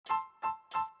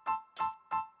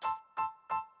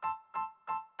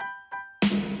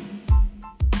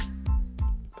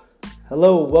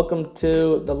Hello, welcome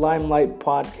to the Limelight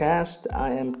Podcast. I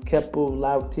am Kepu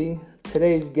Lauti.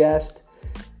 Today's guest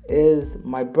is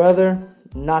my brother,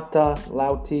 Nata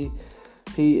Lauti.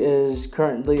 He is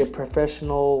currently a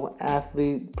professional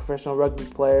athlete, professional rugby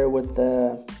player with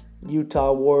the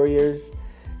Utah Warriors.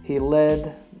 He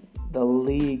led the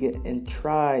league in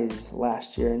tries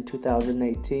last year in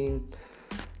 2018.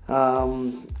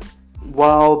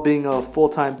 While being a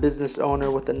full-time business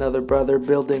owner with another brother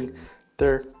building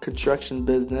their construction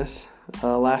business.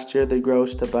 Last year they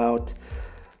grossed about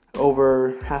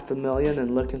over $500,000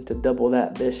 and looking to double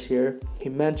that this year. He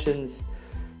mentions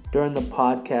during the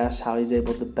podcast how he's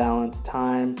able to balance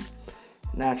time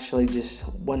and actually just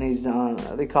when he's on,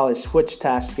 they call it switch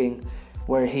tasking,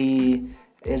 where he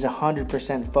is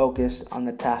 100% focused on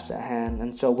the task at hand.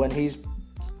 And so when he's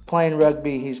playing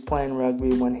rugby, he's playing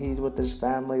rugby. When he's with his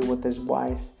family, with his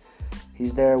wife,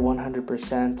 he's there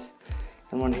 100%.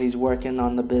 And when he's working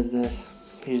on the business,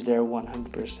 he's there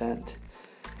 100%.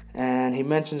 And he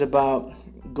mentions about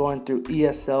going through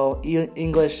ESL,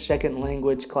 English Second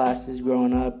Language classes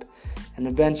growing up. And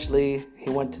eventually, he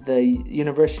went to the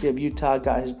University of Utah,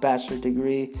 got his bachelor's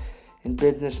degree in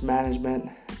business management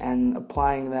and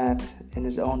applying that in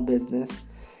his own business.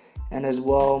 And as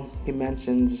well, he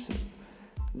mentions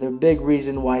the big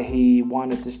reason why he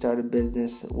wanted to start a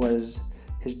business was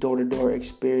his door-to-door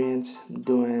experience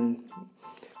doing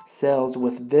sales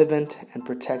with Vivint and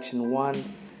Protection One,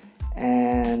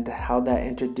 and how that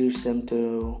introduced him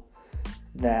to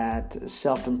that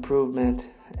self-improvement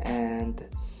and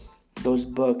those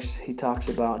books he talks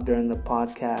about during the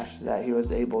podcast that he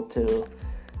was able to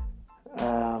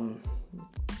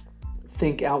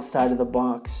think outside of the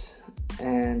box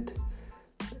and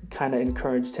kind of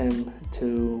encouraged him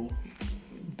to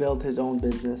build his own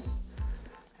business.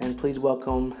 And please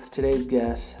welcome today's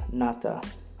guest, Nata.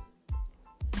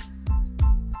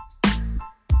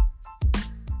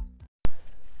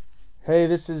 Hey,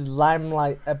 this is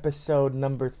Limelight episode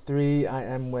number 3. I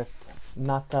am with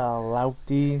Nata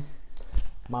Lauti,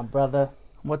 my brother.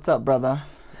 What's up, brother?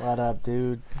 What up,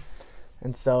 dude?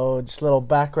 And so, just a little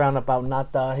background about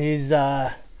Nata. He's,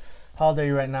 how old are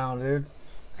you right now, dude?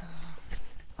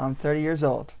 I'm 30 years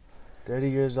old.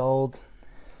 30 years old.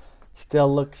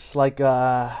 Still looks like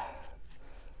a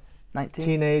 19.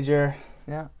 Teenager.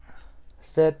 Yeah.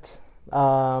 Fit.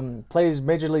 Plays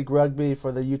Major League Rugby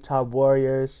for the Utah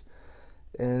Warriors.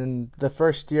 In the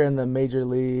first year in the Major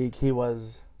League, he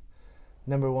was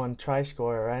number 1 try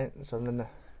scorer, right? So then,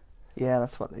 Yeah,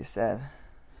 that's what they said.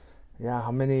 yeah.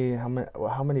 How many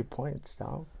points,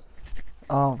 dog?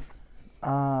 Oh,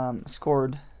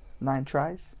 scored 9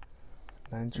 tries.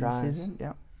 9 in tries. the season.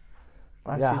 Yeah.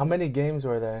 Yeah. Season. How many games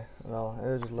were there? Well, it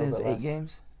was a I think little it was bit 8 less.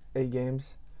 games. 8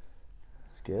 games.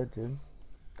 It's good, dude.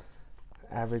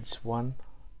 Average 1.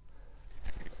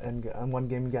 And on 1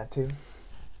 game you got 2.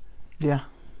 Yeah.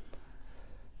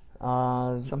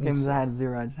 Some games I had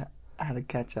 0. I had to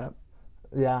catch up.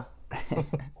 Yeah.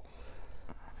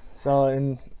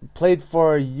 So, played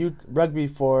for rugby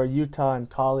for Utah in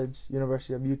college,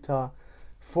 University of Utah.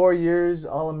 4 years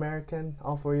All-American,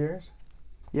 all 4 years.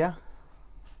 Yeah.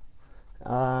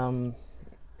 And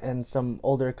some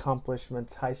older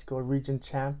accomplishments: high school region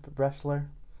champ wrestler.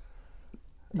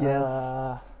 Yes.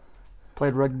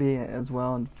 Played rugby as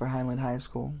well for Highland High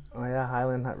School. Oh yeah,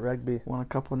 Highland Rugby. Won a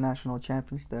couple of national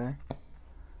champions there.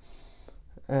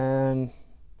 And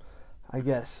I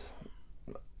guess,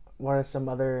 what are some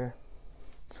other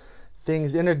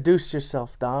things? Introduce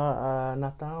yourself,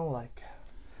 Nata. Like,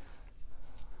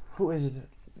 who is it?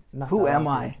 Who am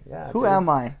I? Yeah. Who dude. am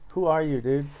I? Who are you,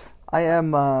 dude? I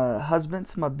am a husband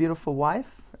to my beautiful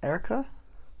wife, Erica.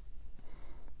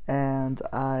 And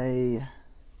I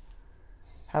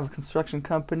have a construction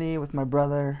company with my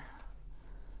brother,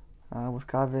 with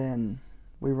Kave, and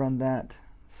we run that.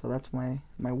 So that's my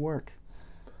work.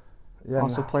 Yeah.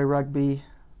 Also play rugby.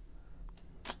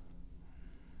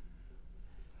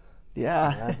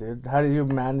 Yeah. Yeah, dude. How do you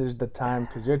manage the time?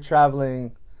 Because you're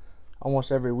traveling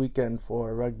almost every weekend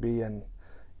for rugby, and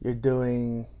you're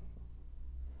doing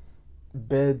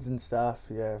bids and stuff.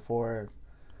 Yeah, for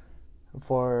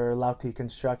Lauti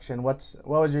Construction. What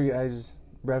was your guys'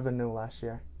 revenue last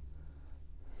year?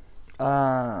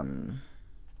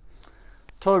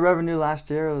 Total revenue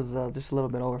last year was just a little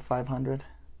bit over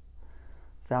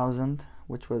 500,000,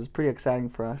 which was pretty exciting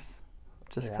for us,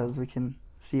 just because we can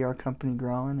see our company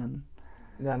growing.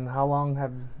 And how long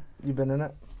have you been in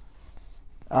it?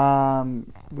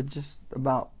 We're just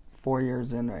about 4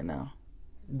 years in right now.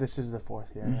 This is the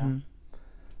 4th year. Mm-hmm.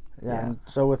 Yeah. And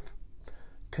so with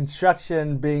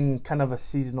construction being kind of a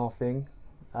seasonal thing,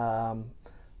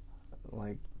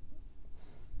 like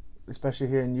especially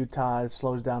here in Utah, it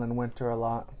slows down in winter a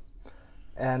lot.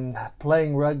 And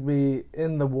playing rugby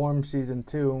in the warm season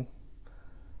too,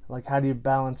 like how do you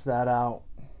balance that out?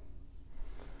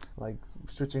 Like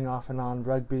switching off and on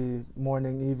rugby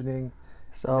morning, evening,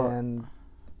 and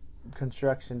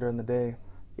construction during the day.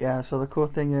 Yeah, so the cool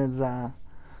thing is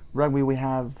rugby we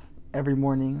have every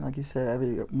morning, like you said,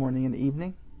 every morning and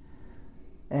evening.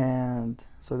 And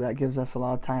so that gives us a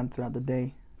lot of time throughout the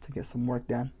day to get some work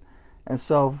done. And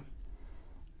so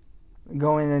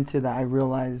going into that, I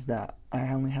realized that I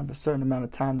only have a certain amount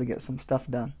of time to get some stuff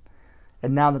done.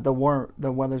 And now that the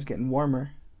weather's getting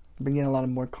warmer, I've been getting a lot of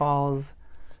more calls,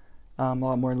 a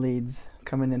lot more leads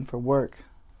coming in for work.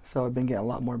 So I've been getting a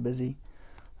lot more busy.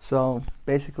 So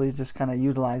basically just kind of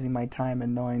utilizing my time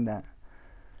and knowing that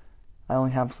I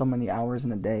only have so many hours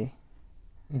in a day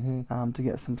to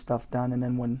get some stuff done. And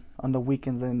then when on the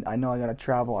weekends and I know I got to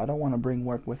travel, I don't want to bring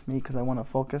work with me because I want to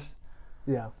focus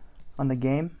on the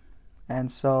game.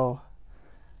 And so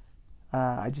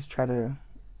I just try to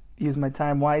use my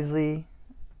time wisely,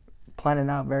 plan it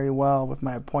out very well with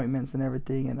my appointments and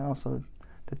everything, and also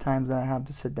the times that I have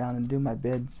to sit down and do my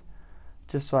bids,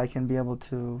 just so I can be able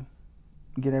to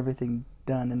get everything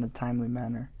done in a timely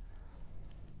manner.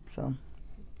 So.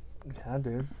 Yeah,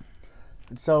 dude.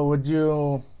 So would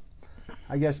you,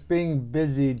 I guess being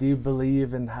busy, do you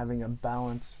believe in having a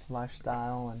balanced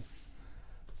lifestyle and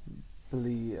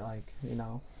believe, like, you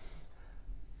know?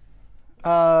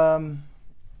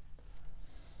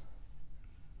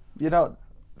 You know,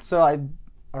 so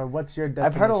or what's your definition?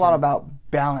 I've heard a lot about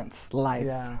balanced life.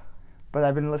 Yeah. But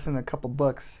I've been listening to a couple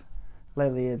books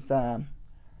lately. It's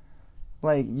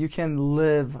like you can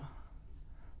live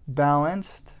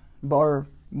balanced, or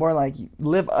more like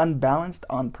live unbalanced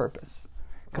on purpose.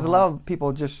 Because a lot of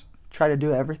people just try to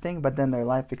do everything, but then their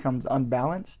life becomes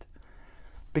unbalanced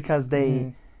because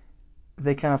they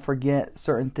kind of forget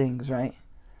certain things, right?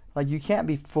 Like you can't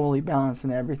be fully balanced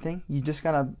in everything. You just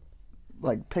gotta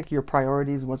like pick your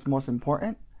priorities, what's most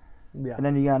important, and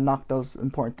then you gotta knock those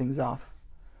important things off.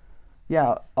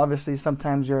 Yeah, obviously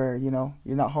sometimes you're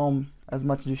not home as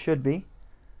much as you should be,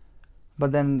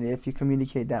 but then if you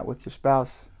communicate that with your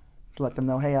spouse, to let them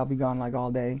know, hey, I'll be gone like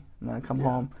all day, and then I come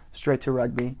home straight to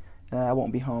rugby, and I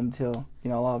won't be home till a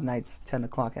lot of nights 10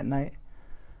 o'clock at night.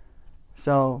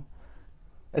 So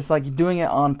it's like doing it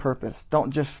on purpose.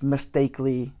 Don't just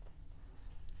mistakenly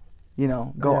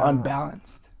go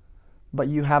unbalanced. But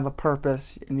you have a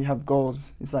purpose and you have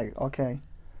goals. It's like, okay,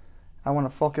 I want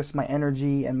to focus my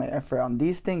energy and my effort on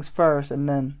these things first, and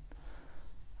then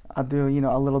I'll do,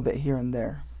 a little bit here and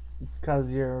there.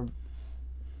 Because you're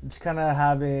just kind of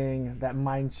having that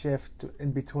mind shift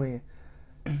in between.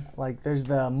 Like, there's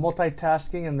the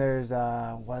multitasking and there's,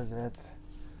 the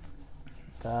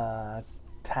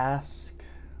task,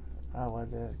 what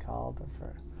is it called?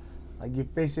 Like, you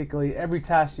basically, every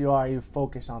task you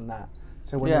focus on that.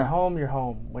 So when you're home, you're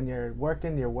home. When you're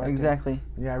working, you're working. Exactly.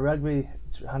 When you're at rugby,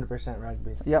 it's 100%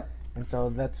 rugby. Yep. And so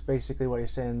that's basically what you're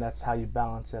saying. That's how you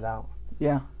balance it out.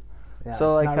 Yeah. Yeah. So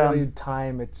it's like, not really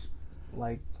time. It's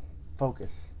like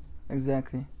focus.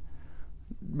 Exactly.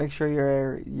 Make sure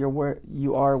you're where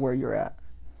you are where you're at.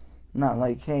 Not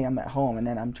like, hey, I'm at home and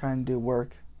then I'm trying to do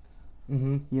work.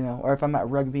 Or if I'm at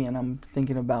rugby and I'm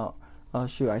thinking about, oh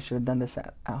shoot, I should have done this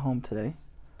at home today.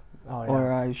 Oh, yeah.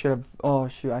 Or I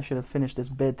should have finished this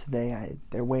bid today.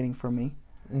 They're waiting for me.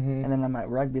 And then I'm at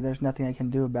rugby. There's nothing I can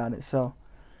do about it. So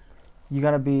you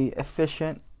got to be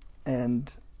efficient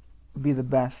and be the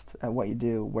best at what you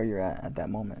do where you're at that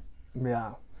moment.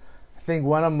 Yeah. I think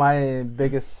one of my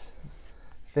biggest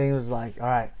things was like, all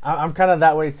right, I'm kind of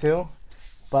that way too.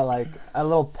 But like a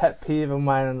little pet peeve of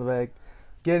mine is like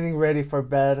getting ready for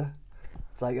bed.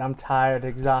 It's like I'm tired,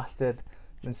 exhausted.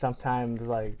 And sometimes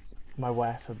like my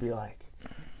wife would be like,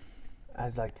 I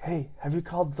was like, hey, have you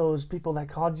called those people that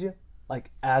called you? Like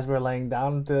as we're laying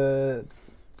down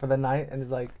for the night, and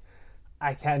it's like,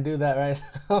 I can't do that right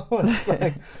now. It's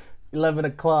like 11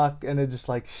 o'clock, and it just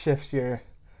like shifts your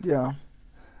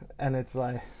and it's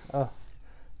like,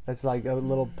 it's like a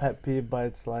little pet peeve, but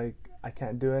it's like I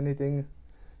can't do anything,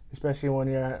 especially when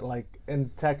you're like in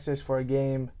Texas for a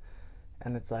game,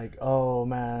 and it's like, oh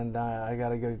man, I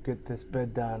gotta go get this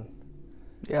bid done.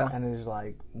 Yeah. And it's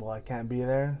like, well, I can't be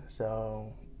there,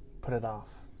 so put it off.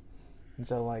 And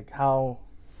so, like, how,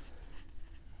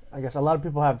 I guess a lot of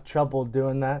people have trouble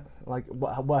doing that. Like,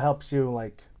 what helps you,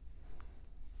 like,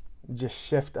 just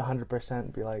shift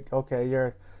 100%, be like,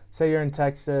 okay, say you're in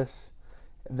Texas,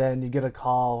 then you get a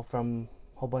call from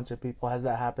a whole bunch of people. Has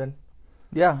that happened?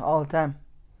 Yeah, all the time.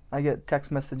 I get text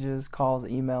messages, calls,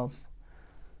 emails,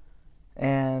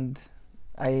 and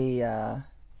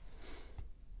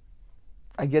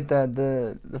I get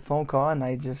the phone call, and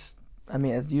I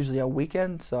mean, it's usually a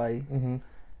weekend, so Mm-hmm.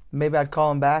 maybe I'd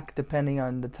call him back depending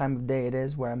on the time of day it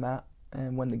is, where I'm at,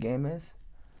 and when the game is.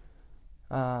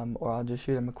 Or I'll just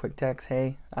shoot him a quick text,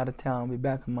 hey, out of town, I'll be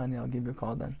back on Monday, I'll give you a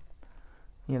call then.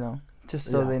 You know, just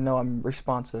so Yeah. they know I'm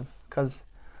responsive, because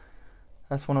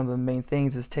that's one of the main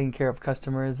things, is taking care of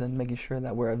customers and making sure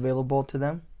that we're available to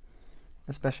them,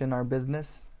 especially in our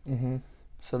business, Mm-hmm.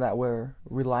 so that we're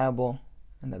reliable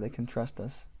and that they can trust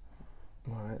us.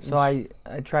 All right. So I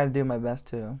try to do my best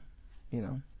to,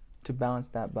 to balance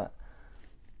that, but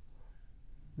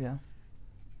yeah.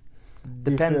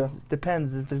 Do you feel-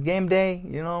 Depends. If it's game day,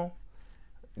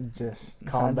 Just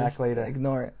call him I back just later.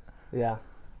 Ignore it. Yeah.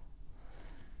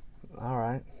 All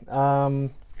right.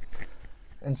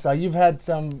 And so you've had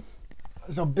so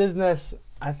business,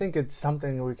 I think it's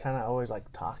something we kind of always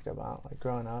like talked about, like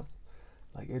growing up,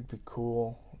 like it'd be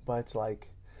cool, but it's like,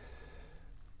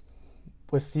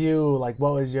 with you, like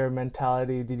what was your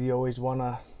mentality? Did you always want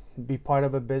to be part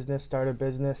of a business, start a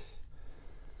business?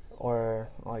 Or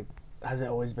like, has it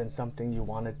always been something you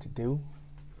wanted to do?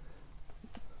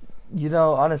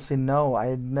 Honestly, no.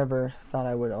 I never thought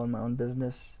I would own my own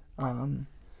business.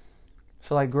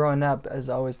 So like growing up, as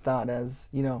I always thought, as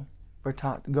we're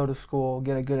taught to go to school,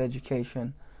 get a good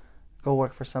education, go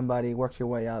work for somebody, work your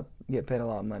way up, get paid a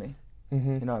lot of money.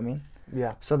 Mm-hmm. You know what I mean?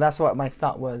 Yeah. So that's what my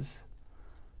thought was.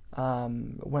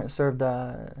 Went served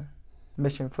a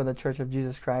mission for the Church of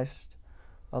Jesus Christ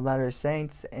of Latter-day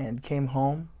Saints, and came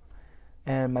home,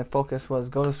 and my focus was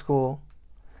go to school,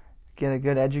 get a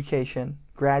good education,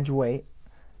 graduate,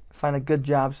 find a good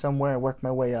job somewhere, work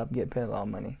my way up, get paid a lot of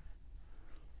money.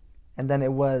 And then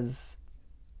it was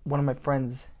one of my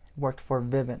friends worked for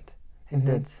Vivint and Mm-hmm.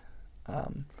 did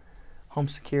home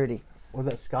security. Was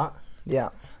that Scott? Yeah.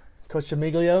 Coach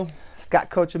Amiglio? Scott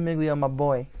Coach Amiglio, my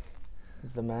boy.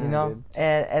 He's the man, You know, dude.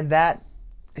 and that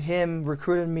him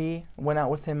recruited me, went out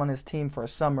with him on his team for a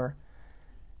summer,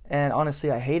 and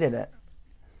honestly, I hated it.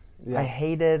 Yeah. I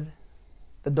hated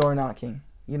the door knocking.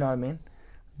 You know what I mean?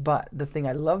 But the thing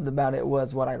I loved about it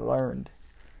was what I learned,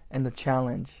 and the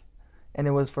challenge, and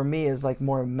it was, for me, is like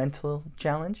more a mental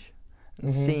challenge, and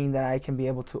Mhm. seeing that I can be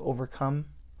able to overcome.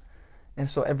 And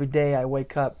so every day I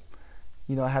wake up,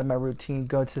 I had my routine: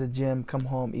 go to the gym, come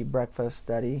home, eat breakfast,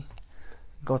 study,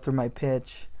 go through my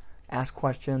pitch, ask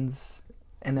questions,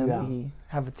 and then Yeah. we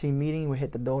have a team meeting, we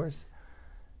hit the doors.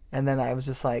 And then I was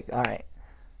just like, all right,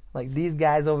 like these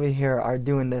guys over here are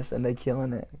doing this and they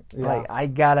killing it. Yeah. Like I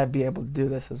gotta be able to do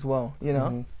this as well,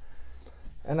 Mhm.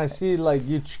 And I see, like,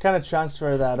 you kind of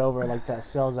transfer that over, like that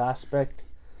sales aspect.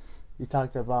 You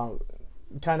talked about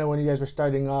kind of when you guys were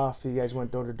starting off, you guys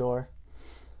went door to door.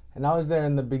 And I was there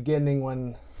in the beginning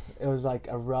when it was like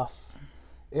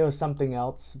it was something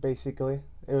else, basically.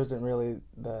 It wasn't really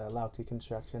the Lauti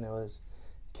Construction, it was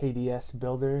KDS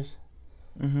Builders.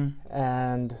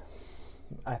 And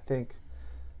I think,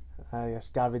 I guess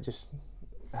Gavi just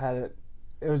had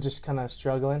it was just kind of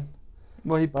struggling.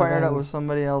 Well, he But partnered up then- with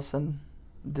somebody else and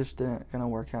just didn't gonna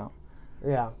work out.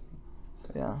 Yeah.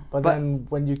 Yeah. But then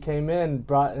when you came in,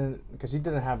 brought in, because you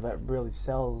didn't have that really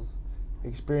sales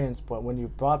experience, but when you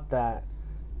brought that,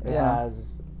 it Yeah.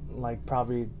 has like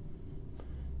probably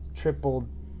tripled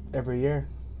every year,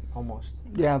 almost.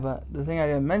 Yeah, but the thing I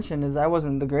didn't mention is I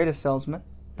wasn't the greatest salesman.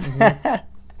 Mhm.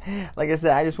 Like I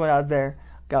said, I just went out there,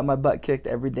 got my butt kicked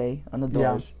every day on the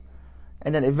Yeah. doors.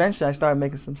 And then eventually I started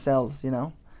making some sales,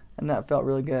 and that felt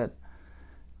really good.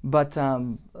 But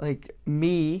like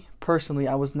me personally,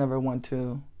 I was never one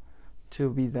to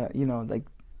be the, like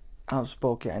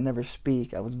outspoken. I never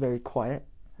speak. I was very quiet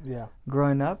Yeah.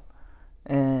 growing up,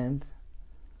 and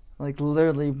like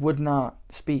literally would not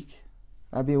speak.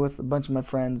 I'd be with a bunch of my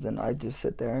friends and I'd just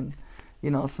sit there and,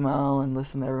 smile and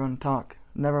listen to everyone talk.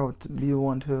 Never would be the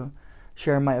one to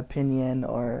share my opinion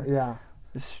or Yeah.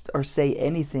 say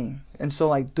anything. And so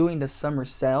like doing the summer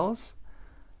sales,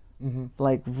 Mm-hmm.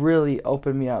 like really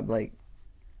opened me up, like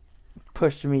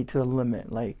pushed me to the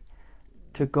limit, like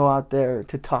to go out there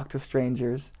to talk to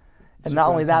strangers. And not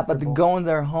Super only that, but to uncomfortable. go in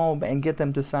their home and get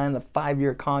them to sign the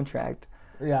 5-year contract,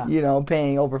 Yeah.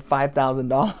 paying over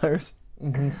 $5,000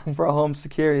 Mm-hmm. for a home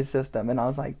security system. And I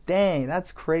was like, dang,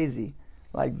 that's crazy.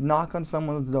 Like knock on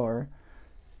someone's door,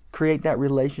 create that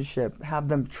relationship, have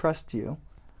them trust you.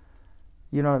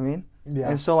 You know what I mean? Yeah.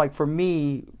 And so like for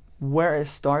me, where it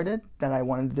started that I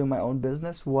wanted to do my own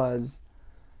business was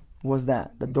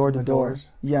that, the door to The door. doors.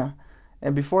 Yeah.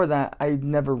 And before that, I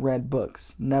never read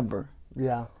books, never.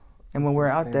 Yeah. And when we were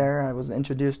out Same. there, I was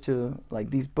introduced to like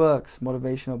these books,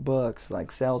 motivational books,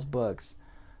 like sales books,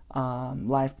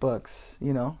 life books,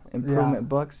 improvement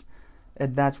books.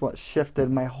 And that's what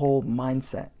shifted my whole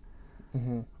mindset.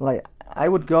 Mm-hmm. Like, I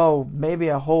would go maybe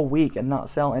a whole week and not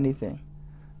sell anything,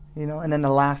 you know, and then the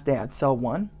last day I'd sell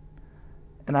one,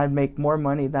 and I'd make more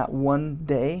money that one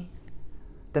day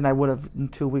than I would have in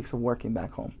 2 weeks of working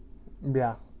back home.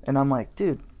 Yeah. And I'm like,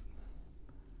 dude,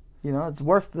 you know, it's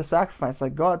worth the sacrifice.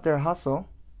 Like, go out there, hustle,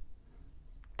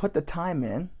 put the time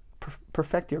in,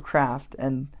 perfect your craft,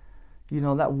 and, you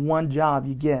know, that one job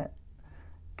you get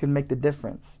can make the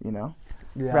difference, you know,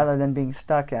 Yeah. rather than being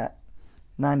stuck at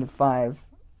 9 to 5,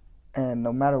 and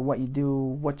no matter what you do,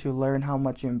 what you learn, how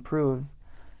much you improve,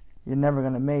 you're never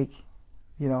going to make,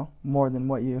 you know, more than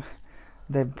what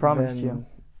they've promised you.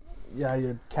 Yeah,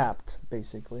 you're capped,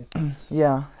 basically.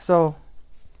 Yeah, so,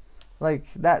 like,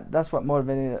 that's what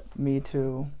motivated me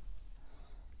to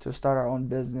start our own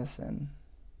business, and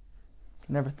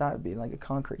never thought it'd be like a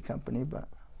concrete company, but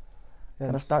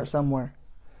gotta start somewhere.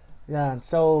 Yeah, and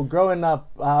so growing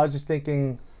up, I was just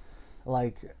thinking,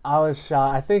 like, I was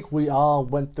shy. I think we all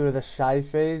went through the shy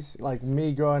phase. Like,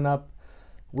 me growing up,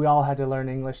 we all had to learn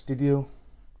English. Did you?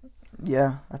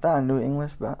 Yeah, I thought I knew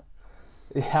English, but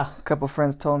Yeah. a couple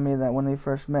friends told me that when they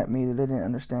first met me, they didn't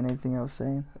understand anything I was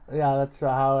saying. Yeah, that's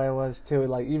how I was too.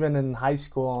 Like, even in high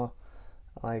school,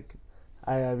 like,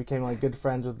 I became like good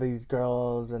friends with these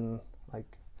girls, and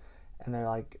like, and they're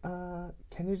like,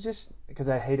 can you just, because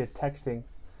I hated texting.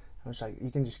 I was like, you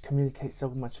can just communicate so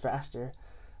much faster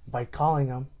by calling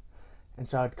them. And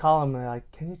so I'd call them, and they're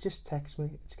like, can you just text me?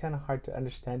 It's kind of hard to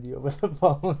understand you over the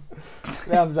phone.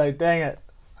 And I was like, dang it.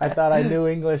 I thought I knew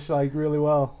English like really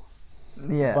well.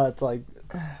 Yeah. But like,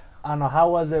 I don't know,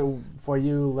 how was it for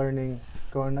you learning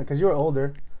growing up? Because you were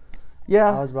older.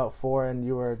 Yeah. I was about 4 and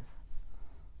you were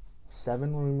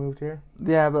 7 when we moved here.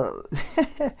 Yeah, but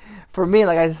for me,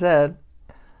 like I said,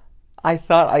 I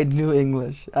thought I knew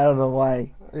English. I don't know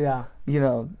why, Yeah. you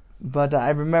know. But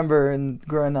I remember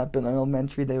growing up in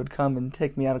elementary, they would come and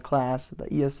take me out of class, the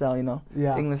ESL, you know,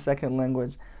 Yeah. English second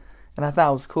language. And I thought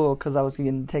it was cool because I was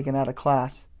getting taken out of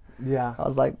class. Yeah. I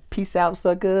was like, peace out,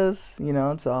 suckers, you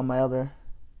know, to all my other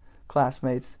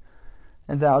classmates.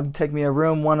 And that would take me a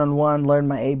room one-on-one, learn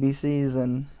my ABCs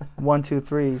and 1, 2,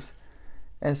 3s.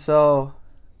 And so,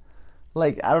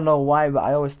 like, I don't know why, but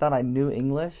I always thought I knew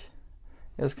English.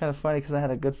 It was kind of funny because I had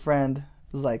a good friend.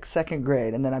 It was like 2nd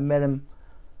grade, and then I met him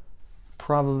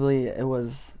probably, it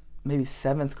was maybe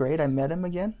 7th grade. I met him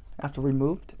again after we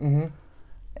moved. Mm-hmm.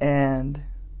 And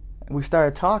we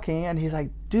started talking, and he's like,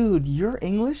 dude, your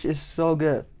English is so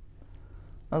good.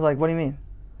 I was like, what do you mean?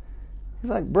 He's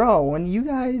like, bro, when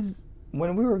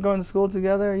we were going to school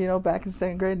together, you know, back in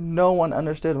 2nd grade, no one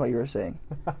understood what you were saying.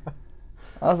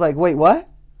 I was like, wait, what?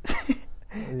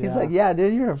 He's like, yeah,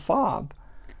 dude, you're a fob.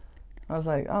 I was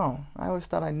like, oh, I always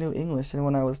thought I knew English, and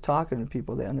when I was talking to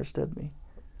people, they understood me.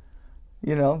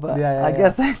 You know, but I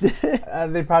guess I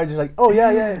did. They probably just like, oh,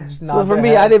 yeah. Just so for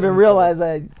me, I didn't even realize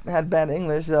I had bad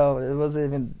English, so it wasn't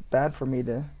even bad for me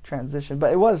to transition.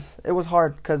 But it was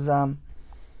hard because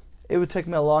it would take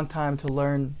me a long time to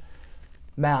learn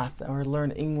math or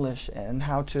learn English and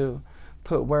how to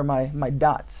put where my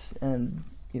dots and,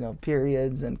 you know,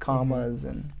 periods and commas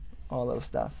and all those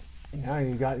stuff. Yeah,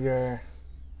 you got your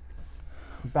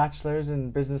bachelor's in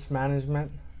business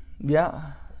management.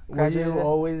 Yeah. Were you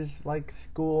always like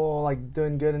school, like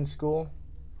doing good in school?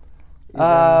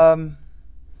 Yeah,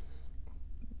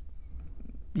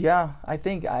 I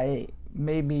think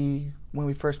maybe when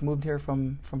we first moved here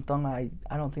from Tonga, I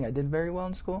don't think I did very well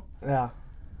in school. Yeah.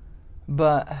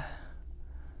 But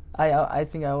I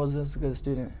think I was just a good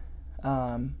student.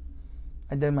 I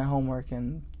did my homework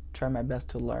and tried my best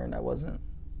to learn. I wasn't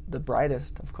the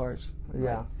brightest, of course.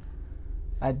 Yeah.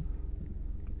 I'd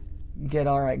get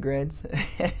all right grades.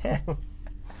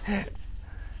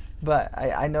 But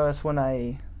I noticed when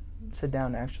I sit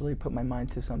down and actually put my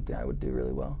mind to something, I would do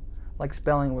really well. Like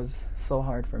spelling was so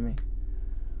hard for me.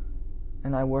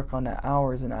 And I work on that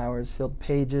hours and hours, filled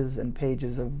pages and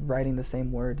pages of writing the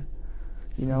same word.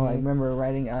 You know, I remember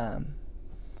writing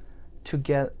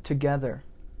together,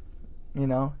 you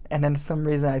know, and then for some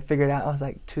reason I figured out, I was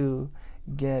like, to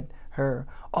get her.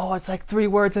 Oh, it's like 3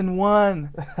 words in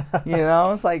one. You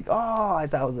know, it's like, oh, I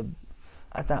thought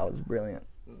it was brilliant.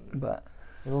 But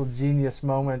a little genius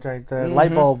moment right there.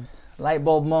 Light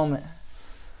bulb moment.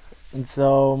 And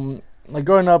so, like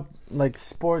growing up, like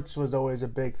sports was always a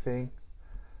big thing.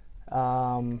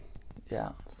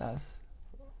 Yeah, that's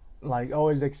like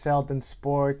always excelled in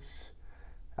sports.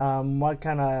 What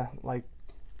kind of like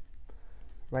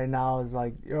right now is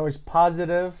like you're always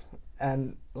positive,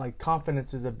 and like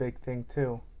confidence is a big thing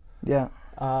too. Yeah.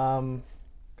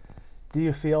 Do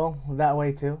you feel that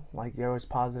way too? Like you're always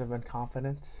positive and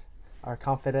confident?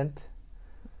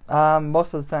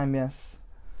 Most of the time, yes.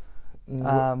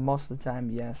 Mm, Most of the time,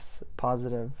 yes.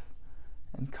 Positive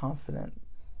and confident.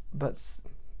 But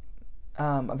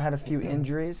I've had a few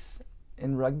injuries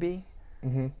in rugby.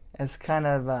 mm-hmm. It's kind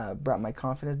of brought my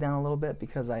confidence down a little bit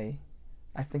because I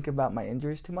think about my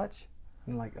injuries too much.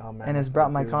 And like, oh man. And it's if I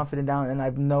brought my do- confidence down, and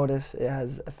I've noticed it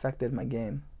has affected my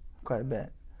game quite a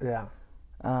bit. Yeah.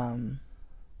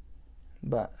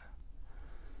 But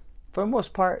for the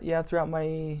most part, yeah, throughout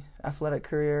my athletic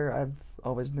career, I've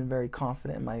always been very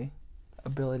confident in my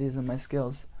abilities and my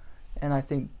skills. And I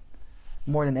think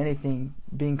more than anything,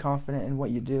 being confident in what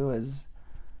you do is,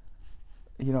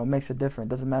 makes a difference.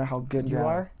 Doesn't matter how good you Yeah.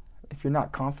 are. If you're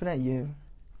not confident, you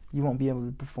won't be able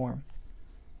to perform.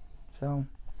 So,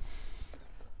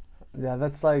 Yeah,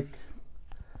 that's like,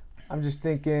 I'm just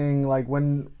thinking like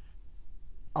when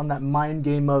on that mind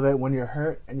game of it, when you're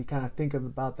hurt and you kind of think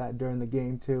about that during the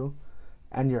game too,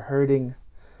 and you're hurting,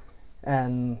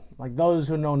 and like those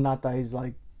who know Nata,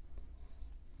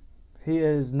 he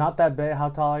is not that big. How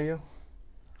tall are you?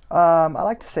 I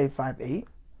like to say 5'8"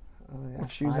 Oh, yeah,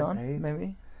 with shoes on, 5'8".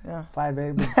 maybe. Yeah.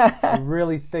 5'8" with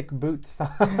really thick boots.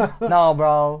 No,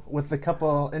 bro. With a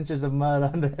couple inches of mud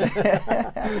under.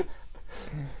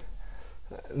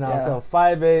 No, Yeah. so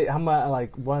 5'8". How much?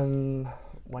 Like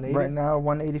 180. Right now,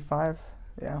 185.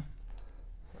 Yeah.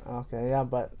 Okay, yeah,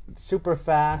 but super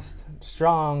fast,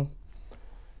 strong.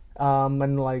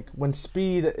 And like when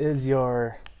speed is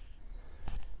your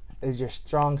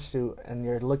strong suit, and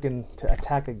you're looking to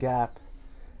attack a gap,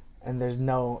 and there's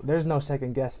no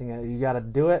second guessing it. You got to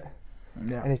do it.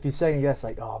 Yeah. And if you second guess,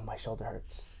 like, oh, my shoulder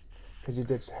hurts, because you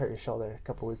did hurt your shoulder a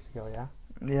couple weeks ago, yeah.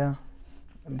 Yeah.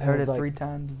 I've And heard it's it like- 3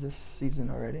 times this season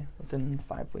already, within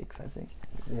 5 weeks, I think.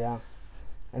 Yeah.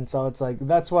 And so it's like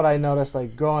that's what I noticed,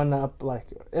 like growing up, like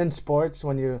in sports,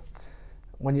 when you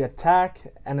attack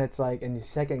and it's like, and you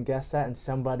second guess that, and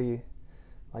somebody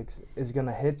like is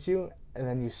gonna hit you, and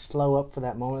then you slow up for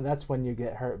that moment. That's when you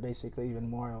get hurt, basically, even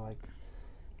more. Like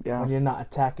Yeah. when you're not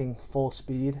attacking full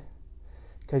speed,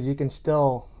 because you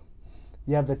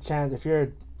have the chance if you're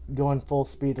going full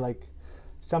speed. Like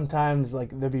sometimes,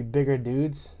 like there'll be bigger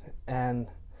dudes, and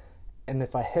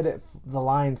if I hit it the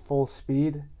line full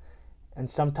speed. And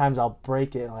sometimes I'll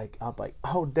break it, like I'm like,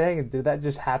 oh dang it, did that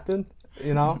just happen?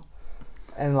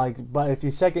 And like, but if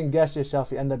you second guess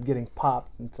yourself, you end up getting popped.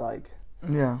 It's like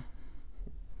Yeah.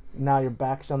 now your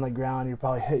back's on the ground, you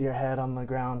probably hit your head on the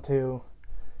ground too,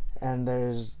 and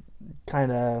there's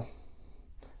kind of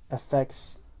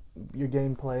affects your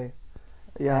gameplay.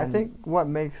 Yeah, I And- think what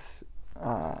makes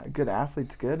good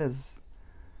athletes good is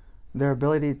their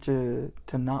ability to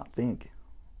not think.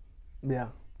 Yeah,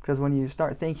 Because when you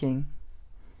start thinking,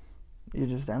 you're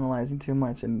just analyzing too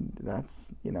much, and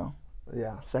that's,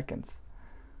 yeah, seconds.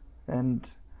 And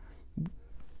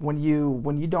when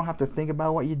you don't have to think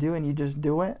about what you do and you just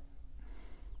do it,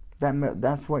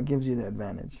 that's what gives you the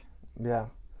advantage. yeah,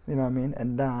 You know what I mean?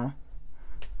 And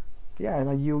yeah,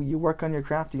 like you work on your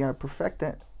craft, you gotta perfect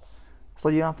it, so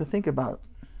you don't have to think about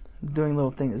doing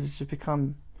little things. It's just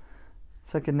become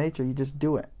second nature. You just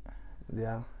do it,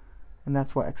 yeah. and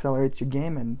that's what accelerates your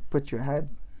game and puts you ahead.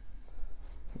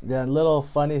 Yeah, little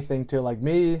funny thing too. Like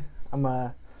me, I'm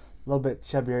a little bit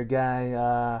chubbier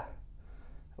guy.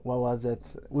 What was it?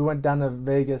 We went down to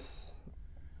Vegas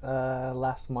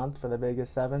last month for the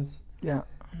Vegas Sevens, Yeah.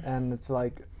 and it's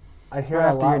like I hear Right a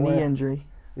after lot your knee where- injury.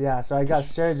 Yeah, so I got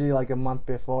surgery like a month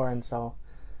before, and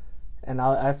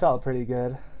I felt pretty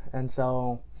good, and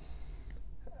so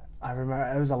I remember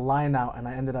it was a line out, and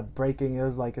I ended up breaking. It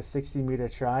was like a 60-meter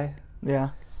try, Yeah.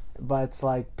 but it's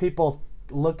like people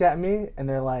look at me and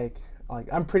they're like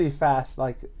I'm pretty fast.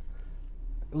 Like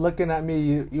looking at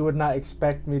me, you would not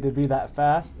expect me to be that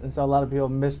fast, and so a lot of people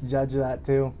misjudge that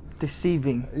too.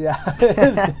 Deceiving. Yeah,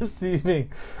 it's deceiving.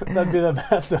 That'd be the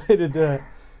best way to do it.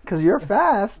 Cause you're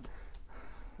fast.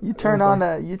 You turn on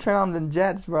Okay. the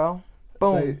jets, bro.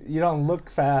 Boom. Like, you don't look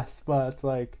fast, but it's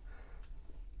like,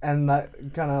 and that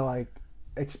kind of like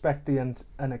expect the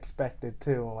unexpected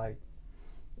too. Like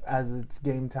as it's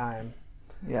game time.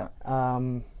 Yeah.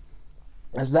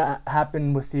 Has that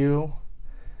happened with you,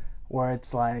 where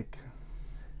it's like,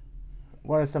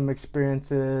 what are some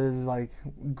experiences like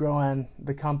growing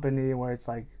the company where it's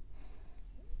like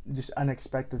just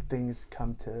unexpected things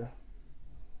come to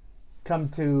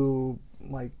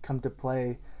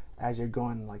play as you're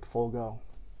going like full go?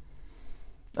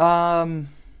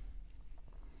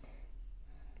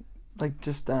 Like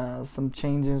just some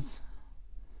changes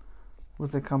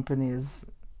with the company is,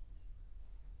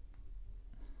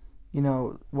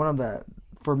 one of the,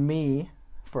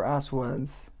 for us was,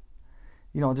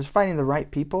 just finding the right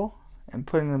people and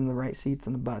putting them in the right seats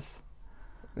in the bus.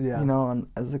 Yeah. you know,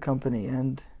 as a company.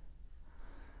 And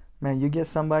man, you get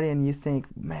somebody and you think,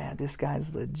 man, this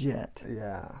guy's legit.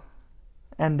 Yeah.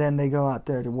 And then they go out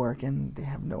there to work and they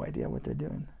have no idea what they're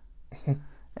doing.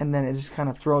 And then it just kind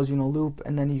of throws you in a loop.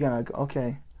 And then you gotta go,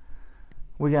 okay,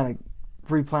 we gotta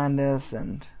replan this.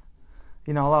 And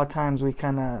you know, a lot of times we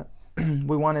kind of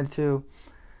we wanted to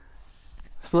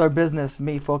split our business,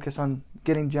 me focus on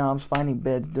getting jobs, finding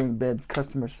bids, doing bids,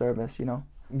 customer service, you know,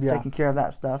 Yeah. taking care of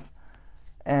that stuff.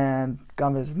 And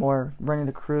Gav is more running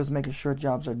the crews, making sure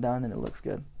jobs are done and it looks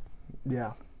good.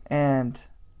 Yeah. And,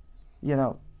 you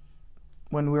know,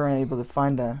 when we were able to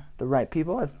find the right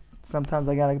people, sometimes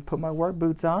I got to put my work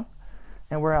boots on.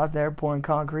 And we're out there pouring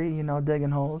concrete, you know, digging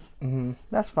holes. Mm-hmm.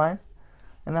 That's fine.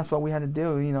 And that's what we had to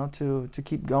do, you know, to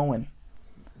keep going.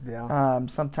 Yeah.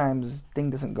 Sometimes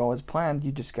thing doesn't go as planned.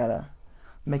 You just got to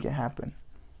make it happen.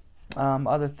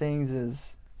 Other things is,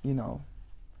 you know,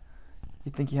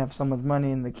 you think you have so much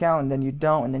money in the account and then you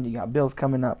don't, and then you got bills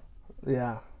coming up.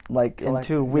 Yeah. Like in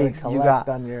 2 you weeks, you collect got,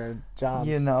 on your jobs.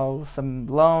 you know, some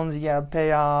loans you got to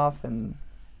pay off and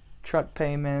truck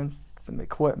payments, some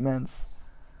equipments.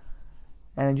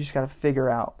 And you just got to figure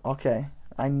out, okay,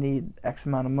 I need X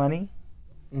amount of money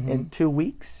Mhm. in 2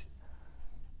 weeks.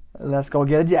 Let's go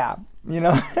get a job, you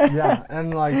know? Yeah,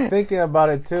 and like thinking about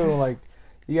it too, like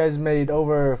you guys made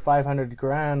over 500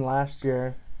 grand last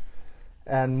year,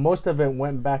 and most of it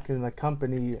went back in the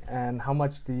company. And how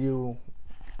much do you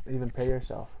even pay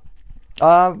yourself?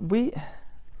 We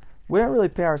don't really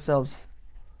pay ourselves.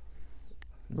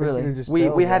 Basically Really, just we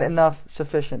bills, had yeah? enough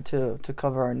sufficient to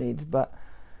cover our needs, but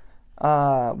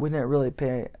we didn't really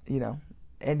pay, you know,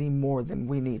 any more than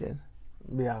we needed.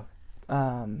 Yeah,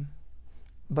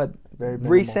 But very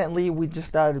minimal. recently we just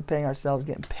started paying ourselves,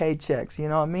 getting paychecks. You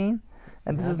know what I mean?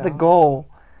 And this Yeah, is the dog. goal,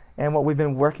 and what we've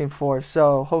been working for.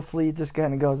 So hopefully it just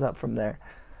kind of goes up from there.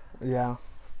 Yeah.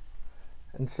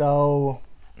 And so,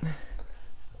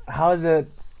 how is it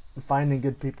finding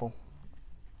good people?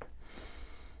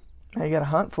 You gotta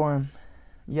hunt for them.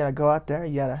 You gotta go out there.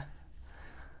 You gotta,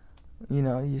 you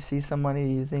know, you see somebody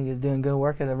you think is doing good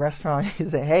work at a restaurant. You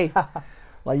say, hey,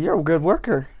 like, you're a good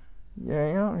worker. Yeah,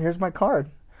 you know, here's my card.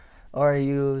 Or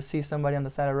you see somebody on the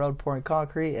side of the road pouring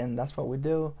concrete, and that's what we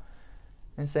do.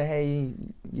 And say, hey,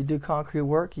 you do concrete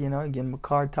work, you know, give them a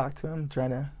card, talk to them, try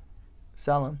to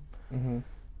sell them.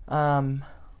 Mm-hmm.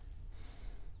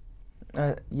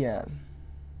 Yeah,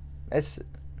 it's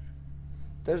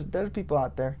there's people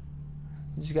out there.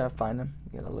 You just gotta find them.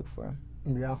 You gotta look for them.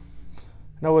 Yeah.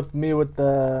 No, with me, with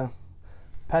the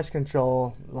pest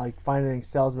control, like finding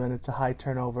salesmen, it's a high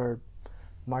turnover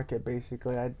market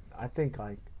basically. I think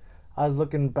like I was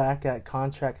looking back at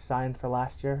contracts signed for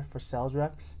last year for sales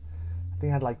reps. I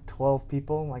think I had like 12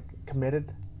 people like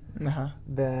committed. Uh-huh.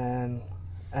 Then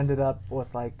ended up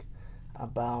with like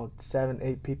about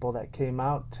 7-8 people that came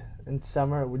out in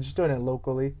summer. We're just doing it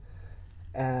locally,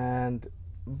 and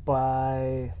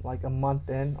by like a month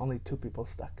in, only 2 people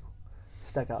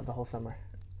stuck out the whole summer.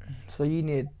 So you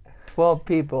need 12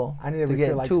 people I need to to recruit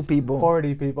get like 2 people.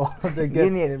 40 people to You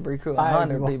get, need to recruit 5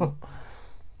 100 people.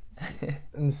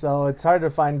 and so it's hard to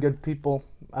find good people.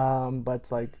 But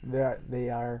it's like they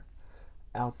are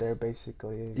out there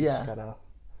basically. You Yeah. just gotta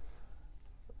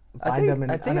I find them in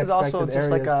think it's also unexpected just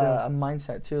like areas a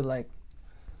mindset too. Like,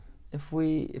 if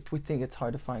we think it's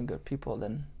hard to find good people,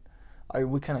 then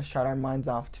we kind of shut our minds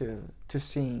off to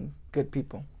seeing good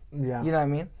people. too. Yeah. You know what I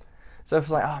mean? So if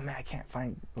it's like, oh man, I can't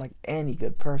find like any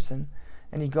good person,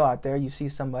 and you go out there, you see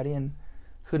somebody, and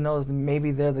who knows,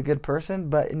 maybe they're the good person,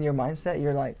 but in your mindset,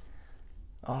 you're like,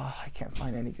 oh, I can't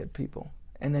find any good people,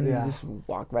 and then Yeah. you just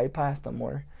walk right past them,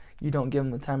 or you don't give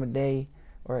them the time of day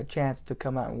or a chance to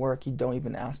come out and work. You don't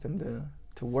even ask them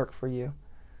to work for you.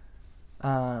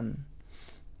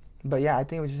 But yeah, I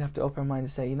think we just have to open our mind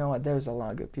to say, you know what, there's a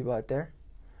lot of good people out there.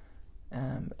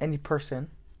 Any person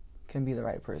can be the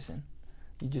right person.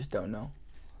 You just don't know.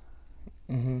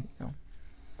 Mm-hmm. No.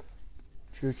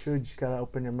 True. You just gotta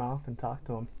open your mouth and talk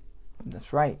to them.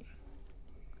 That's right.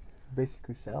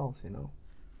 Basically sells, you know.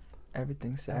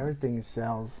 Everything sells. Everything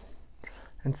sells.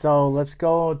 And so let's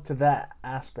go to that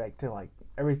aspect too. Like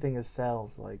everything is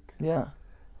sales. Like Yeah.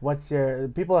 what's your,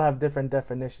 people have different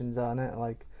definitions on it.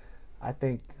 Like I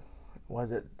think,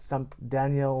 was it some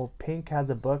Daniel Pink has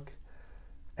a book,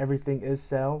 Everything is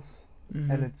Sales, Mhm.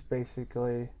 and it's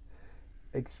basically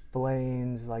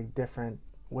explains like different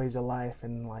ways of life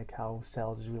and like how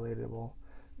sales is relatable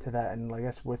to that. And I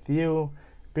guess with you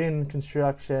being in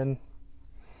construction,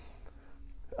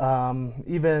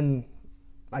 even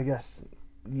I guess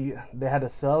they had to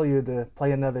sell you to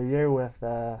play another year with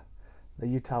the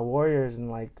Utah Warriors,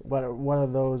 and like what are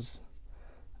those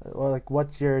Or like,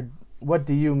 what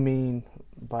do you mean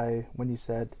by when you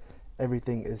said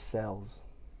everything is sales?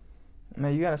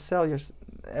 Man, you gotta sell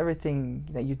everything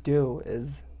that you do is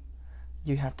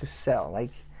you have to sell.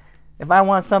 Like, if I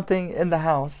want something in the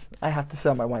house, I have to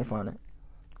sell my wife on it.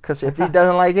 Because if he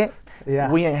doesn't like it,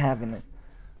 Yeah. we ain't having it.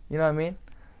 You know what I mean?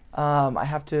 I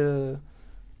have to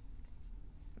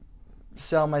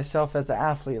sell myself as an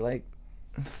athlete. Like,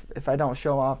 if I don't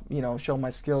show off, show my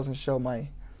skills and show my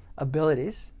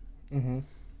abilities, Mm-hmm.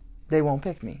 they won't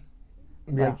pick me.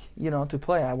 Yeah. Like, to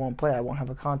play, I won't play. I won't have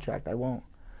a contract. I won't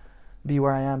be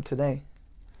where I am today.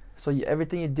 So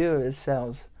everything you do is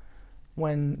sales.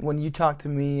 When you talk to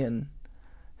me and,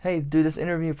 hey, do this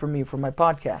interview for me for my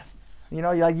podcast.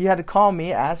 You had to call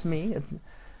me, ask me. It's,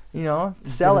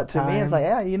 sell it to me. It's like,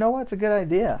 yeah, you know what? It's a good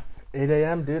idea. 8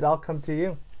 a.m., dude, I'll come to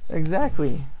you.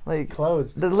 Exactly. Like,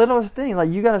 Closed. the littlest thing. Like,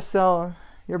 you got to sell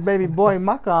your baby boy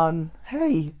Makan,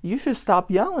 hey, you should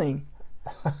stop yelling.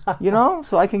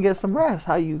 So I can get some rest.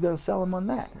 How you going to sell him on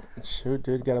that? Shoot,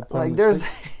 dude, got to put Like, him there's... to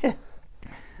sleep.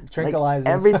 Tranquilize him.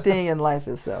 Everything in life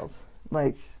is sales.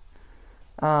 Like,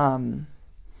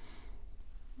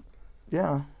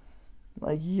 yeah.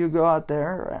 Like, you go out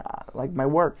there, like my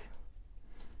work.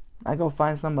 I go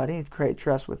find somebody, create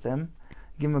trust with them,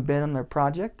 give them a bid on their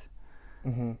project.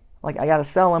 Mm-hmm. Like, I got to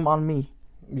sell them on me.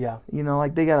 Yeah.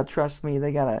 Like, they got to trust me.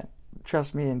 They got to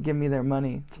trust me and give me their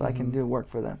money so I can do work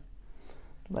for them.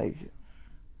 Like...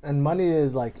 And money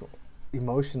is, like,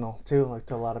 emotional, too, like,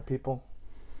 to a lot of people.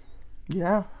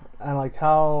 Yeah. And, like,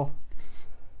 how...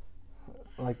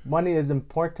 Like, money is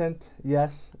important,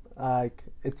 yes. Like,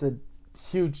 it's a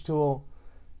huge tool.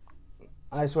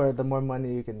 I swear, the more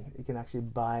money you can actually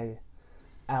buy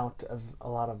out of a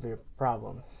lot of your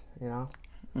problems,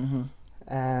 Mm-hmm.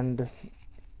 And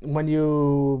when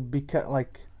you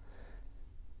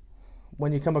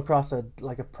when you come across a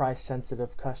price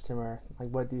sensitive customer, like,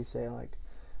 what do you say? Like,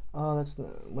 oh,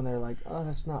 when they're like, oh,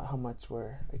 that's not how much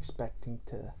we're expecting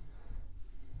to.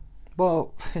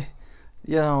 Well,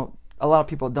 a lot of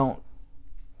people don't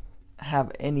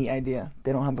have any idea.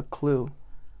 They don't have a clue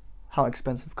how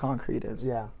expensive concrete is.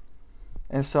 Yeah.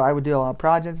 And so I would do a lot of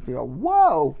projects and people go,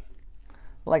 whoa!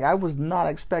 Like, I was not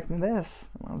expecting this.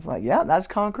 And I was like, yeah, that's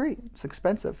concrete. It's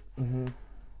expensive. Mm-hmm.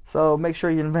 So make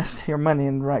sure you invest your money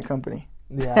in the right company.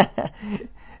 Yeah.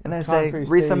 And I say,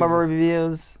 read some of our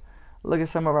reviews, look at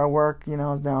some of our work,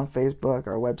 it's down on Facebook,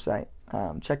 our website.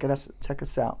 Check us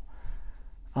out.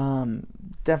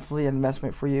 Definitely an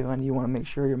investment for you, and you want to make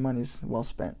sure your money's well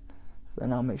spent.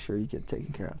 Then I'll make sure you get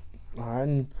taken care of. All right,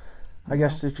 and I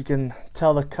guess if you can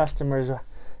tell the customers,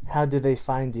 how do they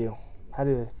find you?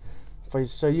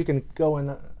 So you can go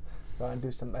and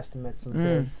do some estimates and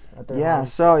bids at their home.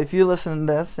 So if you listen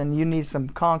to this and you need some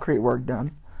concrete work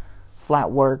done,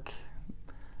 flat work,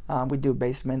 we do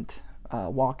basement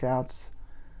walkouts,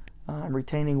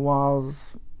 retaining walls,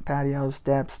 patios,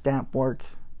 steps, stamp work.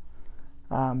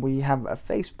 We have a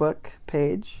Facebook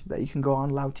page that you can go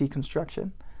on, Lao T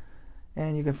Construction,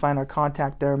 and you can find our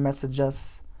contact there. Message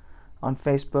us on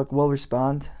Facebook. We'll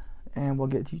respond, and we'll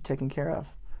get you taken care of.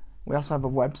 We also have a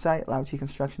website,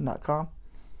 laotconstruction.com.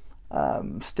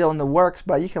 Still in the works,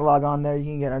 but you can log on there. You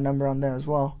can get our number on there as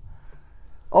well.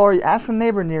 Or ask a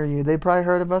neighbor near you. They probably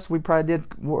heard of us. We probably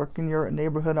did work in your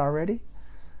neighborhood already,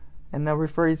 and they'll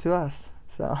refer you to us.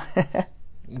 So.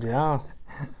 Yeah.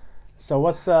 So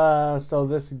what's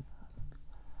this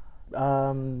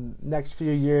next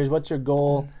few years? What's your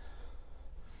goal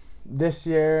this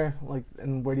year? Like,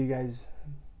 and where do you guys?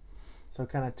 So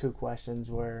kind of two questions.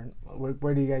 Where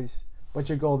do you guys? What's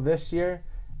your goal this year,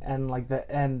 and like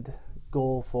the end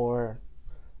goal for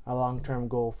a long-term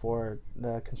goal for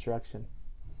the construction?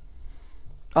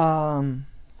 I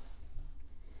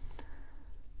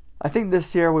think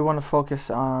this year we want to focus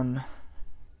on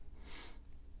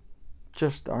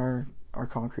just our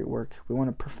concrete work. We want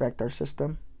to perfect our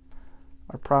system,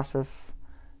 our process,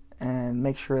 and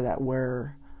make sure that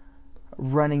we're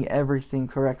running everything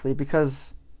correctly,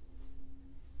 because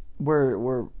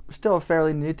we're still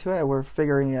fairly new to it. We're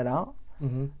figuring it out.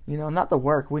 Mm-hmm. Not the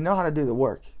work. We know how to do the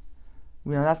work.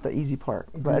 That's the easy part.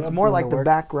 But it's more like the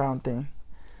background thing.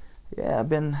 Yeah, I've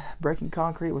been breaking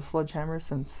concrete with sledgehammers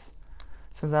since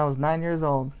I was 9 years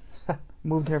old.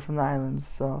 Moved here from the islands,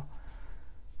 so.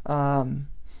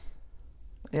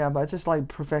 Yeah, but it's just like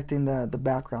perfecting the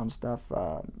background stuff,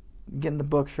 getting the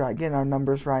books right, getting our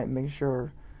numbers right, making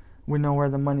sure we know where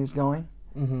the money's going.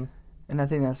 Mm-hmm. And I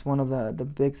think that's one of the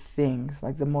big things,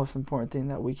 like the most important thing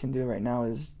that we can do right now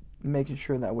is making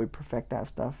sure that we perfect that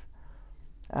stuff.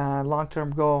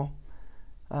 Long-term goal,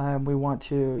 we want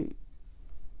to,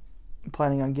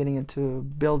 planning on getting into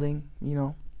buildings,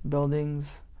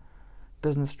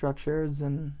 business structures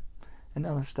and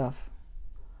other stuff.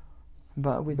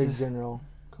 But we Big just general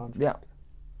contract.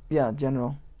 yeah,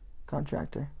 general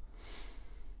contractor.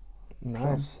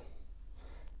 Nice.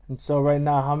 And so right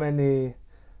now, how many?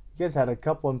 You guys had a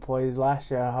couple employees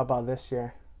last year. How about this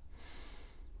year?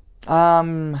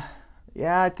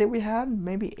 Yeah, I think we had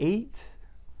maybe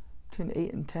between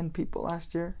 8 and 10 people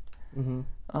last year.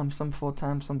 Mm-hmm. Some full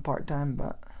time, some part time,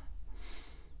 but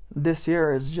this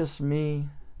year is just me,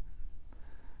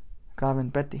 Gav,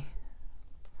 and Betty.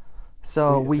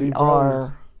 So Three bros.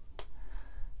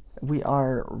 we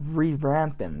are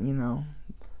revamping,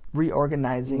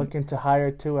 reorganizing. Looking to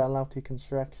hire 2 at Louty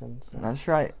Construction. So. That's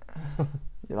right.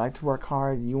 You like to work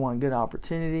hard. You want good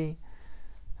opportunity.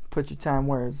 Put your time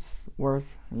where it's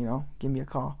worth. Give me a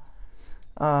call.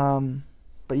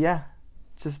 But yeah,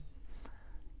 just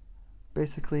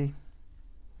basically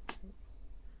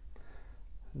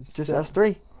just So- us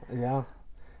 3. Yeah.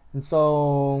 And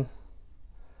so,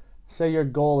 say your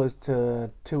goal is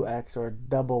to 2x or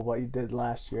double what you did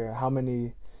last year. How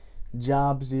many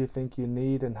jobs do you think you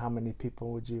need, and how many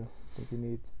people would you think you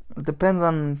need? It depends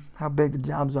on how big the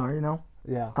jobs are,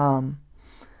 Yeah.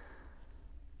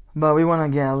 But we want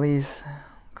to get at least,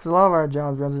 because a lot of our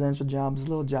jobs, residential jobs,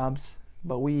 little jobs,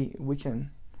 but we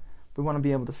want to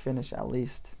be able to finish at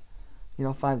least,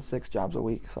 5 to 6 jobs a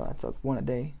week. So that's one a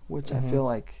day, which Mhm. I feel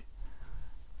like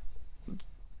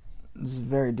is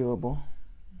very doable.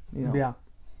 Yeah.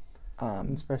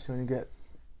 Um, Especially when you get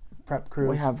prep crews.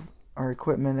 we have our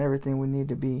equipment, everything we need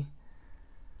to be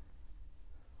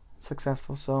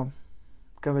successful. So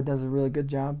Gova does a really good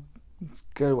job. It's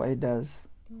good what he does.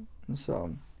 And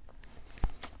so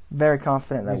very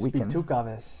confident that Used we to be can. 2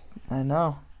 Gaves. I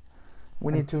know.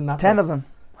 We And need 2 nothings. 10 of them.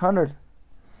 100.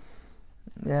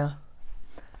 Yeah.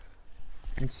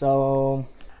 And so,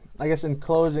 I guess in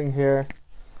closing here,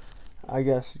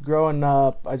 growing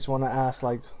up, I just want to ask,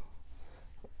 what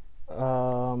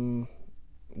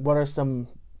are some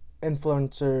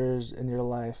influencers in your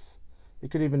life? It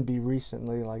could even be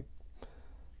recently, like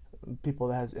people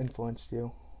that has influenced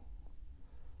you.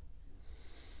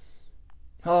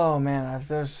 Oh man,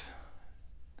 there's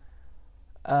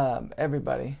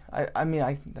everybody. I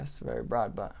mean, that's very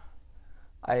broad, but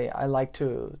I like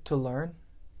to learn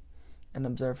and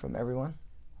observe from everyone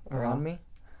around Uh-huh. me,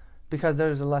 because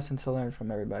there's a lesson to learn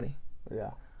from everybody.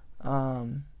 Yeah.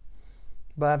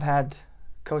 But I've had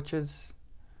coaches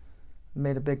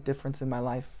made a big difference in my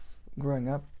life growing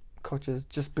up. Coaches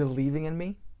just believing in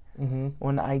me Mm-hmm.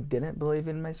 when I didn't believe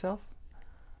in myself.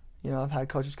 I've had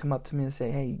coaches come up to me and say,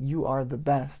 "Hey, you are the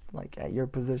best, at your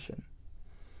position."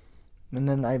 And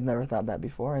then I've never thought that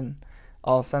before, and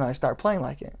all of a sudden I start playing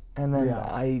like it, and then Yeah.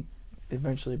 I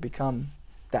eventually become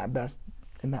that best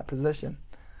in that position.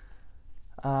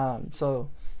 So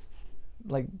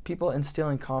people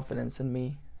instilling confidence in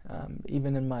me,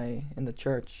 even in the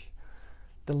church,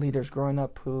 the leaders growing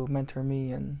up who mentor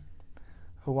me and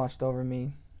who watched over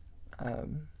me,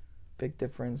 big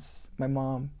difference. My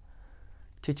mom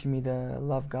teaching me to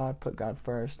love God, put God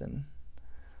first, and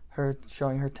her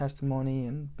showing her testimony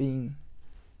and being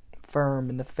firm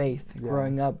in the faith, Yeah.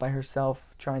 growing up by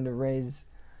herself, trying to raise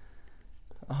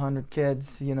 100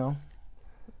 kids,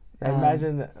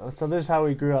 Imagine that. So this is how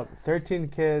we grew up. 13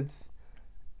 kids,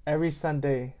 every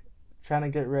Sunday, trying to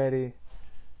get ready.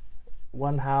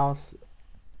 One house,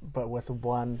 but with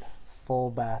one full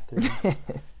bathroom.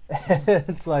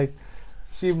 It's like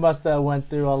she must have went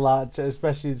through a lot,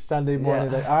 especially Sunday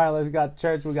morning. Yeah. Like, all right, let's got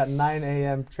church. We got 9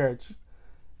 a.m. church,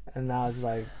 and now it's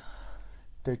like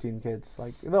 13 kids.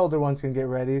 Like the older ones can get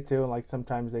ready too. Like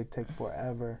sometimes they take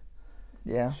forever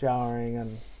Yeah. showering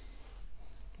and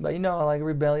But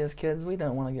rebellious kids, we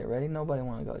don't want to get ready. Nobody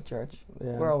want to go to church.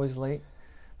 yeah. We're always late.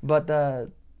 But the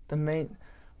main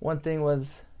one thing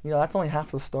was, that's only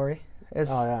half the story. It's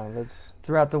Oh yeah, that's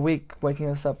throughout the week, waking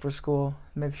us up for school,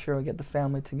 make sure we get the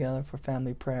family together for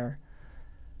family prayer.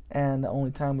 And the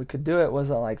only time we could do it was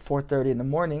at 4:30 in the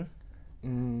morning,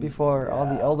 before all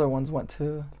the yeah. older ones went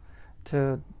to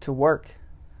work.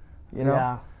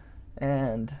 Yeah.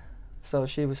 And so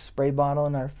she was spray bottle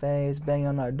in our face, banging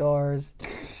on our doors,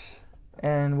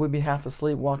 and we'd be half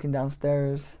asleep walking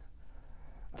downstairs.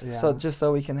 Yeah. So just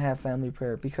so we can have family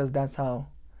prayer, because that's how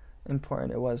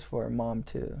important it was for mom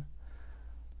to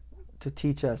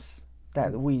teach us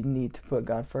that we need to put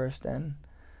God first, and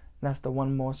that's the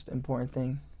one most important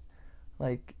thing.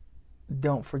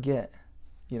 Don't forget,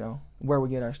 where we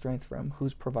get our strength from,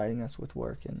 who's providing us with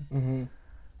work, and Mm-hmm.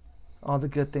 all the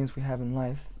good things we have in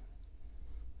life.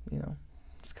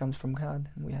 Just comes from God,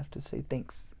 and we have to say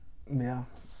thanks. Yeah,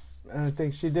 and I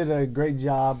think she did a great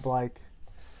job. Like,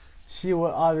 she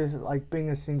was obviously, like, being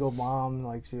a single mom,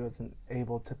 like, she wasn't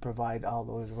able to provide all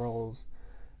those roles,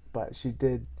 but she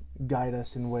did guide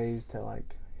us in ways to,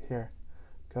 like, here,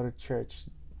 go to church,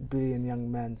 be in Young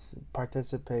Men's,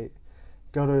 participate,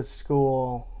 go to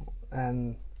school,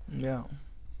 and Yeah.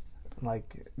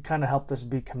 like kind of helped us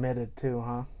be committed too,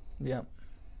 huh? Yeah.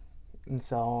 And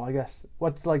so I guess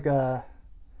what's like a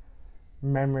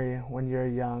memory when you're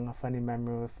young, a funny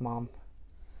memory with mom?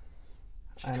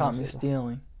 She I know caught me she-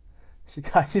 stealing. She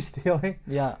got you stealing?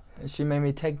 Yeah. And she made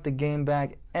me take the game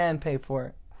back and pay for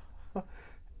it.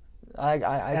 I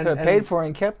And- could have paid for it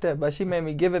and kept it, but she made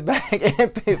me give it back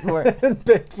and pay for it. And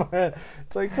paid for it.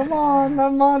 It's like, come on,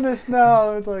 I'm honest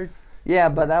now. It's like, Yeah,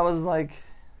 but that was like,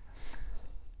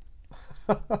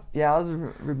 yeah, I was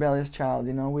a rebellious child,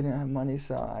 you know. We didn't have money,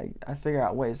 so I figured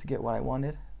out ways to get what I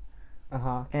wanted.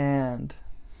 uh-huh. And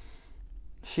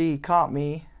she caught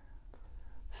me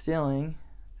stealing.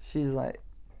 She's like,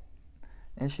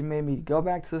 and she made me go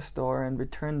back to the store and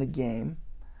return the game.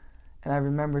 And I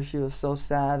remember she was so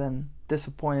sad and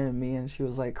disappointed in me, and she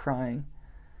was like crying.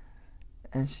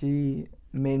 And she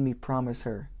made me promise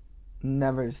her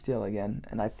never to steal again.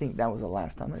 And I think that was the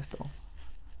last time I stole.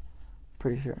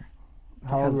 Pretty sure.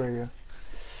 How old Because- were you?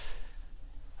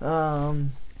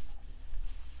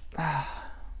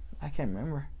 I can't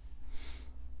remember.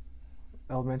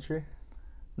 Elementary?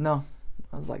 No,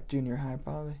 I was like junior high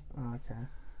probably. Oh, okay.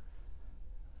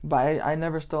 But I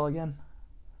never stole again.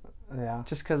 Yeah.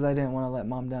 Just because I didn't want to let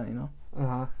mom down, you know?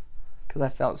 Uh-huh. Because I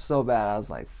felt so bad. I was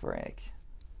like, frick,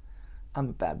 I'm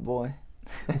a bad boy.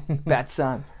 Bad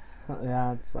son.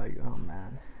 Yeah, it's like, oh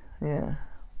man. Yeah.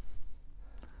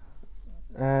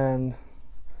 And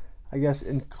I guess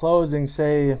in closing,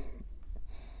 say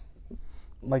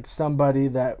like somebody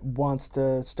that wants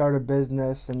to start a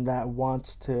business and that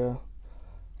wants to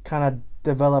kind of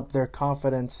develop their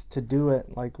confidence to do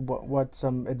it, like what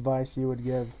some advice you would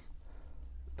give?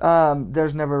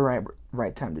 There's never a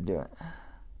right time to do it.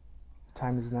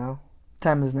 Time is now.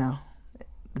 Time is now.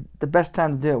 The best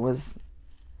time to do it was,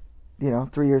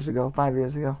 3 years ago, 5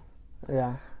 years ago.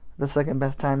 Yeah. The second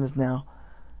best time is now.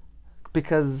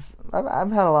 Because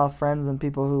I've had a lot of friends and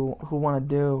people who want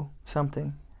to do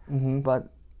something, Mm-hmm. but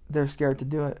they're scared to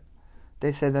do it.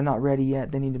 They say they're not ready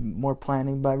yet. They need more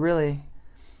planning. But really,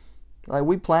 like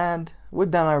we've done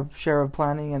our share of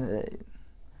planning, and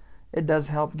it does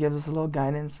help, gives us a little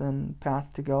guidance and path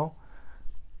to go.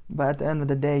 But at the end of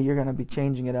the day, you're gonna be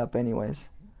changing it up anyways.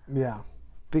 Yeah.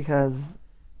 Because,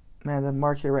 man, the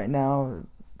market right now,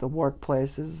 the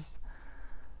workplace is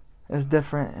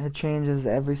different. It changes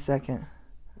every second.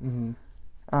 Mm-hmm.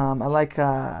 I like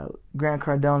Grant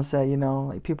Cardone said,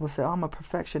 like people say, oh, I'm a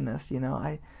perfectionist,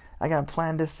 I gotta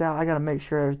plan this out, I gotta make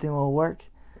sure everything will work.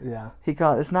 Yeah.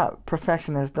 It's not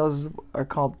perfectionists, those are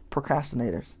called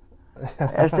procrastinators.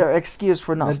 It's their excuse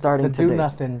for not starting the today.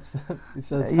 do-nothings. He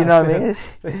says You know what I mean?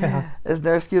 Yeah. It's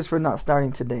their excuse for not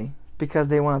starting today because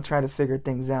they want to try to figure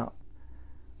things out.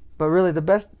 But really, the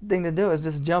best thing to do is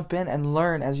just jump in and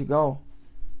learn as you go.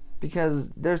 Because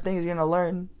there's things you're going to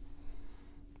learn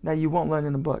that you won't learn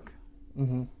in a book.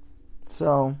 Mm-hmm.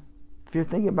 So, if you're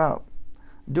thinking about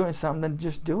doing something, then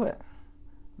just do it.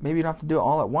 Maybe you don't have to do it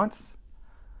all at once,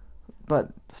 but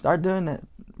start doing it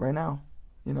right now,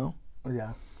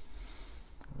 Yeah.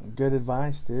 Good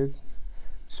advice, dude.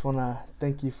 Just want to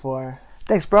thank you for...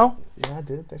 Thanks, bro. Yeah,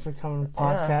 dude. Thanks for coming to the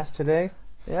podcast today.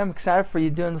 Yeah, I'm excited for you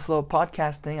doing this little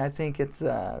podcast thing. I think it's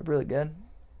really good.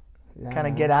 Yeah, Kind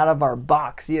of man. get out of our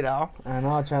box, I know,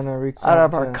 trying to reach out out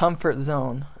of our to comfort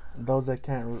zone. those that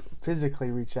can't physically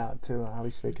reach out to. At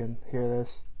least they can hear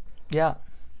this. Yeah.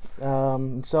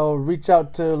 So reach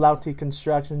out to Lauti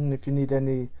Construction if you need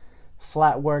any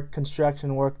flat work,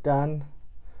 construction work done.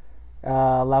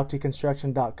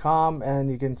 LautiConstruction.com,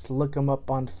 and you can look them up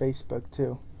on Facebook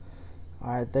too.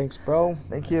 All right, thanks, bro.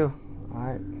 Thank you. All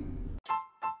right.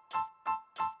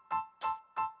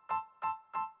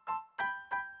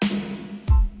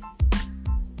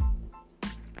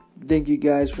 Thank you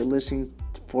guys for listening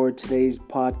for today's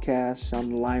podcast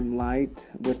on Limelight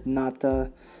with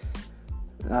Nata,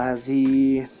 as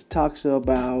he talks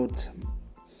about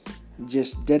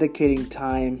just dedicating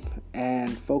time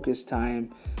and focus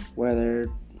time, whether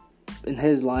in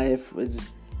his life it's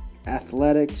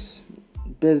athletics,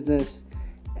 business,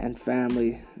 and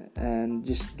family, and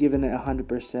just giving it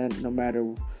 100% no matter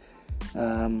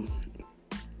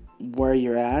where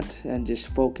you're at, and just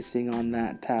focusing on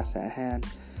that task at hand.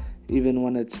 Even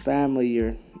when it's family,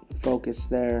 you're focused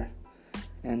there,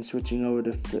 and switching over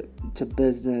to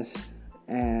business.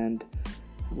 And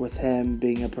with him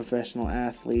being a professional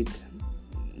athlete,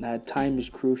 time is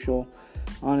crucial.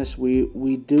 Honestly,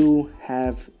 we do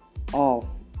have all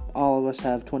of us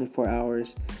have 24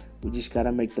 hours. We just got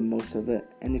to make the most of it.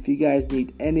 And if you guys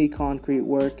need any concrete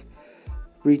work,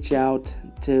 reach out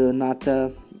to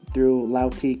Nata through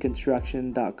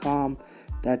lauticonstruction.com.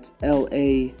 That's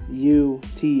LAUTI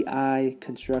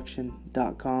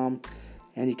construction.com.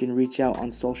 And you can reach out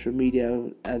on social media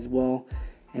as well.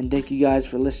 And thank you guys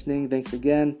for listening. Thanks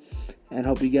again. And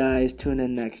hope you guys tune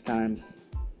in next time.